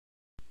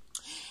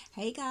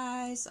Hey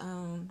guys,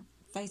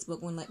 Facebook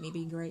wouldn't let me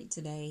be great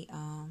today.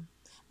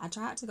 I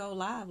tried to go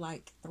live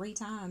like 3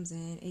 times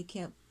and it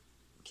kept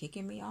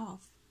kicking me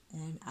off.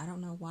 And I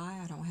don't know why.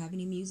 I don't have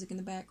any music in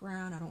the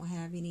background. I don't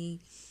have the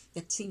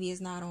TV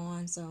is not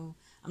on. So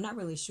I'm not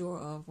really sure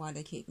of why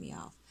they kicked me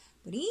off.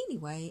 But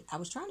anyway, I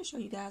was trying to show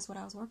you guys what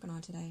I was working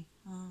on today.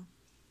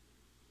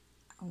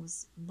 I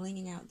was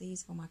blinging out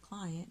these for my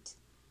client.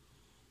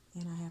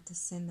 And I have to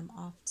send them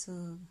off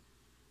to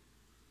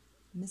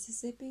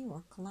Mississippi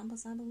or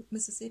Columbus,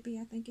 Mississippi,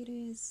 I think it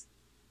is.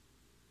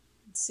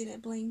 See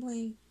that bling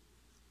bling?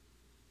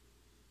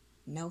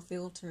 No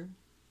filter,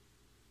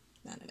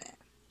 none of that.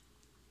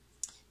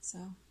 So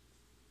I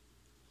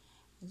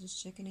was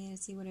just checking in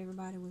to see what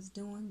everybody was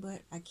doing,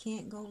 but I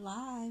can't go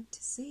live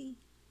to see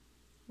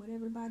what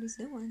everybody's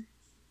doing.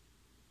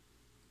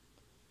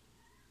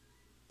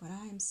 But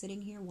I am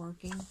sitting here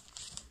working,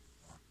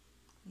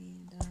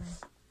 and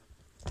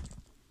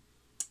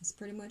that's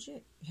pretty much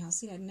it. Y'all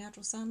see that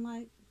natural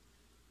sunlight?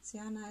 See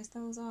how nice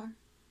those are?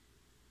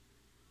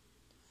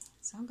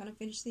 So I'm going to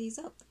finish these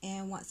up.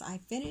 And once I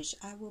finish,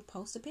 I will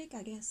post a pic,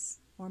 I guess.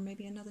 Or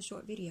maybe another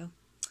short video.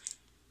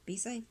 Be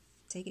safe.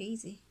 Take it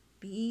easy.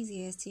 Be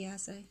easy, as T.I.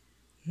 say.